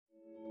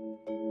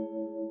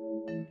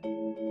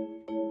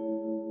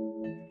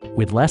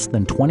With less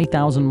than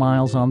 20,000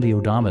 miles on the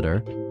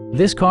odometer,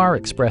 this car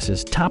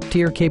expresses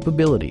top-tier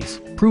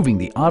capabilities, proving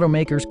the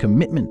automaker's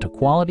commitment to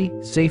quality,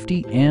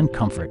 safety, and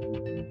comfort.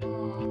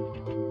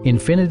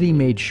 Infiniti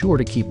made sure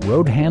to keep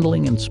road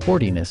handling and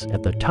sportiness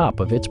at the top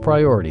of its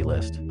priority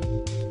list.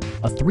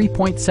 A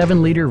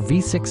 3.7-liter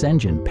V6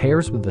 engine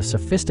pairs with a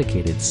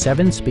sophisticated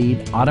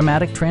 7-speed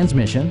automatic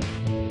transmission,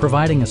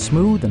 providing a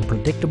smooth and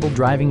predictable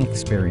driving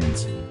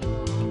experience.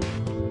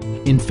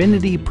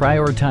 Infiniti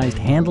prioritized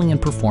handling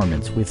and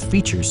performance with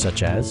features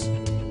such as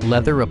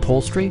leather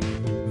upholstery,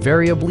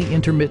 variably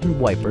intermittent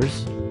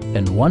wipers,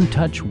 and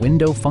one-touch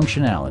window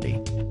functionality.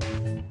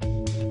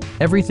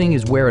 Everything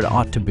is where it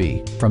ought to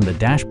be, from the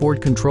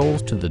dashboard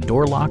controls to the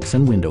door locks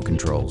and window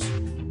controls.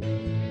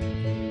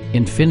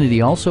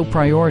 Infiniti also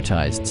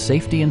prioritized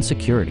safety and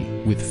security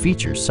with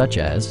features such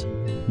as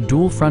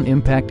dual front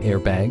impact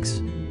airbags,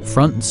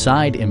 front and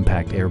side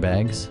impact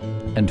airbags,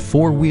 and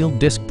 4-wheel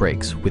disc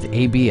brakes with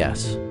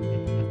ABS.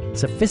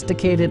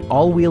 Sophisticated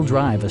all-wheel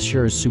drive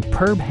assures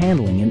superb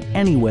handling in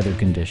any weather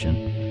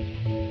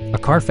condition. A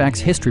Carfax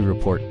history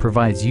report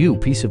provides you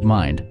peace of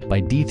mind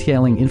by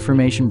detailing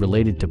information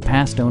related to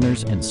past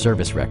owners and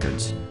service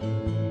records.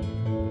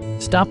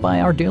 Stop by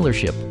our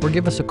dealership or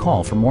give us a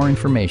call for more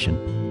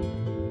information.